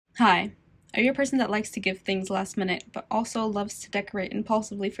Hi, are you a person that likes to give things last minute but also loves to decorate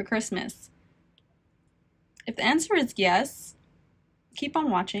impulsively for Christmas? If the answer is yes, keep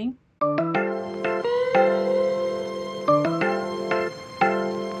on watching.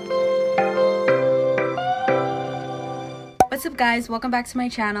 What's up guys, welcome back to my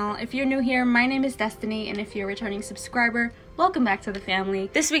channel. If you're new here, my name is Destiny, and if you're a returning subscriber, welcome back to the family.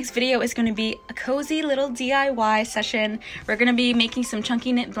 This week's video is going to be a cozy little DIY session. We're going to be making some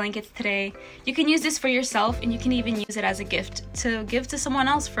chunky knit blankets today. You can use this for yourself, and you can even use it as a gift to give to someone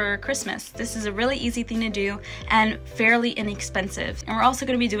else for Christmas. This is a really easy thing to do and fairly inexpensive. And we're also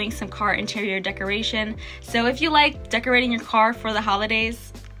going to be doing some car interior decoration. So if you like decorating your car for the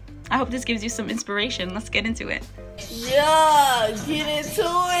holidays, I hope this gives you some inspiration. Let's get into it. Yeah, get into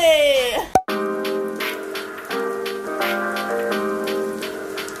it!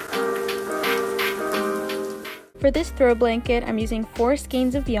 For this throw blanket, I'm using 4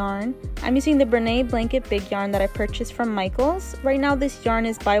 skeins of yarn. I'm using the Bernat Blanket BIG yarn that I purchased from Michaels. Right now this yarn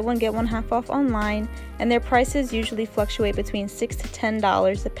is buy one get one half off online, and their prices usually fluctuate between $6 to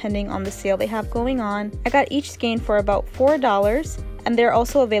 $10 depending on the sale they have going on. I got each skein for about $4, and they're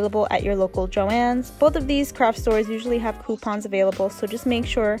also available at your local Joanns. Both of these craft stores usually have coupons available, so just make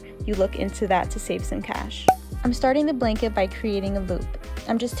sure you look into that to save some cash. I'm starting the blanket by creating a loop.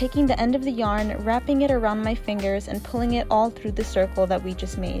 I'm just taking the end of the yarn, wrapping it around my fingers, and pulling it all through the circle that we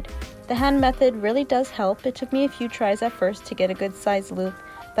just made. The hand method really does help. It took me a few tries at first to get a good size loop,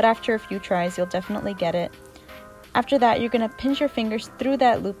 but after a few tries you'll definitely get it. After that, you're going to pinch your fingers through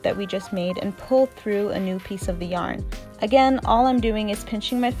that loop that we just made and pull through a new piece of the yarn. Again, all I'm doing is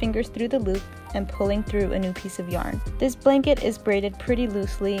pinching my fingers through the loop and pulling through a new piece of yarn. This blanket is braided pretty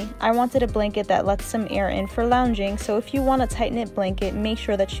loosely. I wanted a blanket that lets some air in for lounging, so if you want a tight knit blanket, make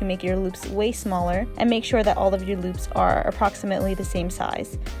sure that you make your loops way smaller and make sure that all of your loops are approximately the same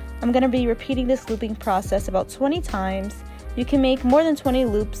size. I'm going to be repeating this looping process about 20 times. You can make more than 20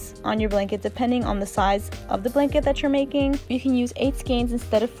 loops on your blanket depending on the size of the blanket that you're making. You can use 8 skeins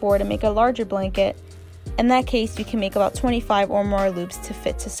instead of 4 to make a larger blanket. In that case, you can make about 25 or more loops to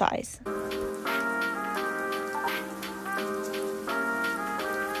fit to size.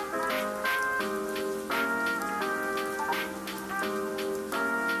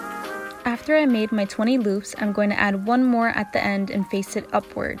 After I made my 20 loops, I'm going to add one more at the end and face it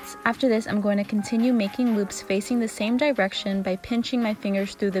upwards. After this, I'm going to continue making loops facing the same direction by pinching my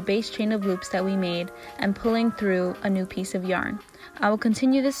fingers through the base chain of loops that we made and pulling through a new piece of yarn. I will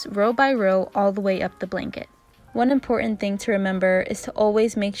continue this row by row all the way up the blanket. One important thing to remember is to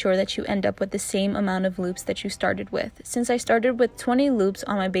always make sure that you end up with the same amount of loops that you started with. Since I started with 20 loops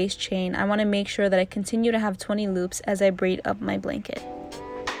on my base chain, I want to make sure that I continue to have 20 loops as I braid up my blanket.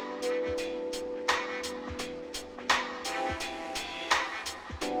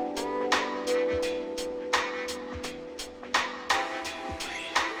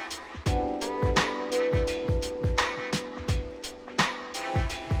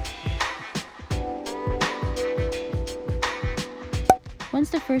 Once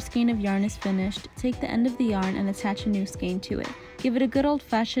the first skein of yarn is finished, take the end of the yarn and attach a new skein to it. Give it a good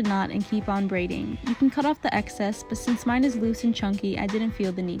old-fashioned knot and keep on braiding. You can cut off the excess, but since mine is loose and chunky, I didn't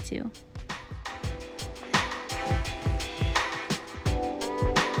feel the need to.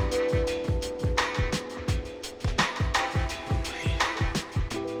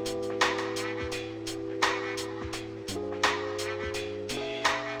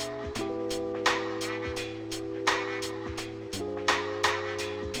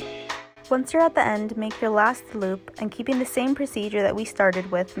 Once you're at the end, make your last loop, and keeping the same procedure that we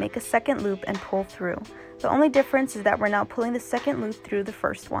started with, make a second loop and pull through. The only difference is that we're now pulling the second loop through the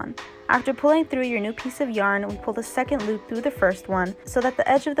first one. After pulling through your new piece of yarn, we pull the second loop through the first one so that the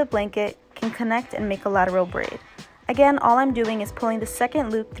edge of the blanket can connect and make a lateral braid. Again, all I'm doing is pulling the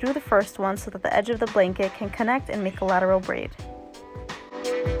second loop through the first one so that the edge of the blanket can connect and make a lateral braid.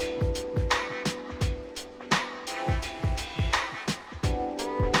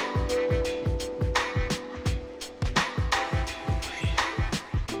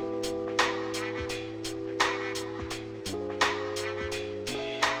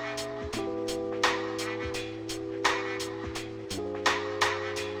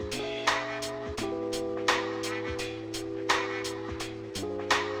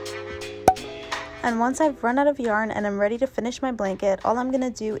 And once I've run out of yarn and I'm ready to finish my blanket, all I'm going to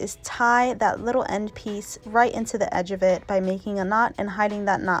do is tie that little end piece right into the edge of it by making a knot and hiding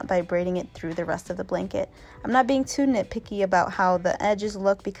that knot by braiding it through the rest of the blanket. I'm not being too nitpicky about how the edges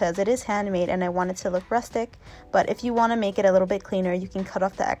look because it is handmade and I want it to look rustic, but if you want to make it a little bit cleaner, you can cut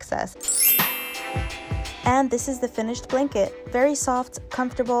off the excess. And this is the finished blanket. Very soft,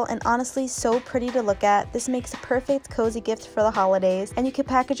 comfortable, and honestly so pretty to look at. This makes a perfect cozy gift for the holidays, and you can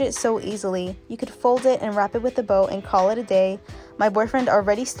package it so easily. You could fold it and wrap it with a bow and call it a day. My boyfriend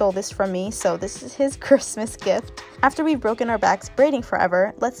already stole this from me, so this is his Christmas gift. After we've broken our backs braiding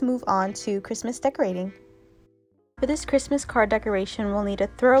forever, let's move on to Christmas decorating. For this Christmas card decoration, we'll need a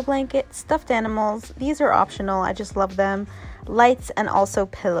throw blanket, stuffed animals, these are optional, I just love them, lights, and also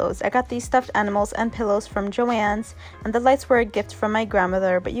pillows. I got these stuffed animals and pillows from Joanns, and the lights were a gift from my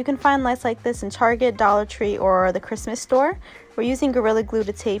grandmother, but you can find lights like this in Target, Dollar Tree, or the Christmas store. We're using Gorilla Glue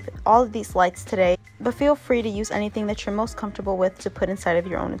to tape all of these lights today, but feel free to use anything that you're most comfortable with to put inside of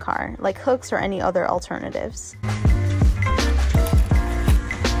your own car, like hooks or any other alternatives.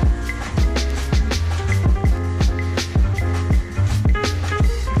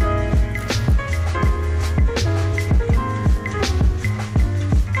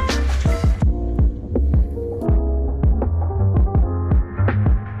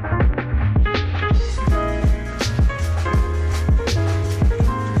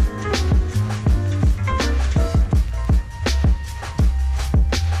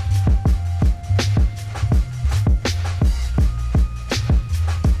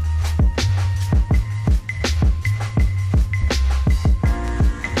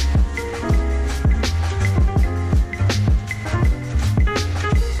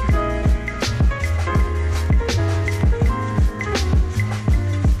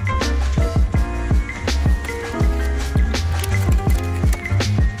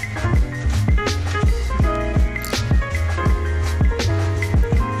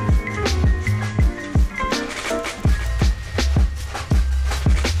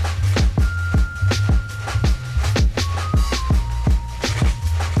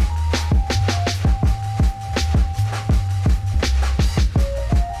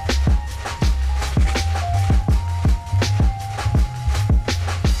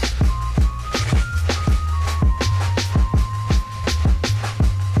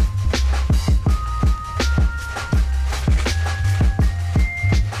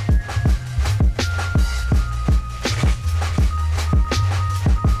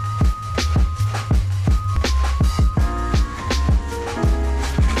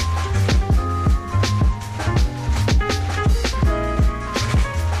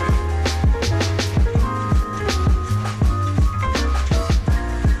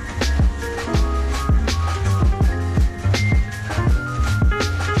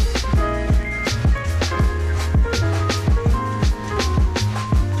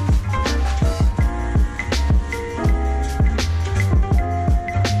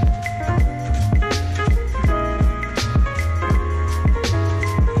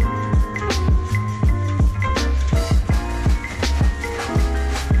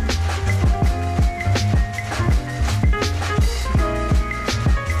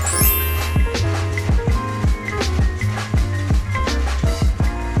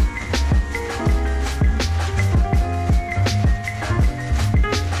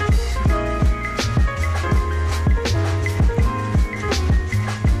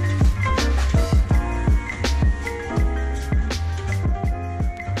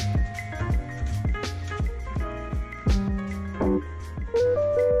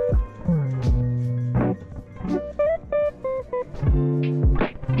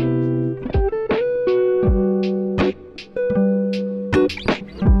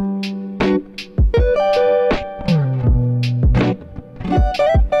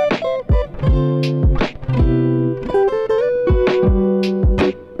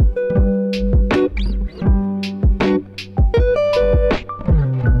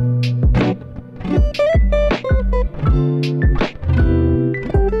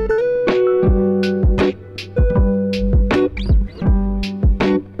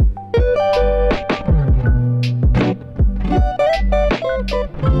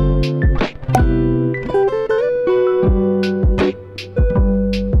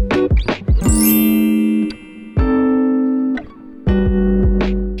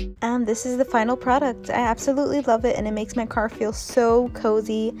 This is the final product. I absolutely love it and it makes my car feel so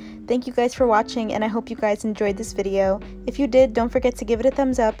cozy. Thank you guys for watching and I hope you guys enjoyed this video. If you did, don't forget to give it a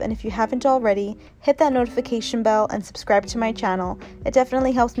thumbs up, and if you haven't already, hit that notification bell and subscribe to my channel. It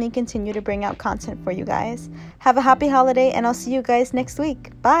definitely helps me continue to bring out content for you guys. Have a happy holiday and I'll see you guys next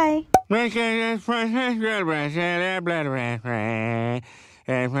week. Bye!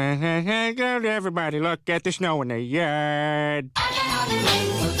 Everybody look at the snow in the yard.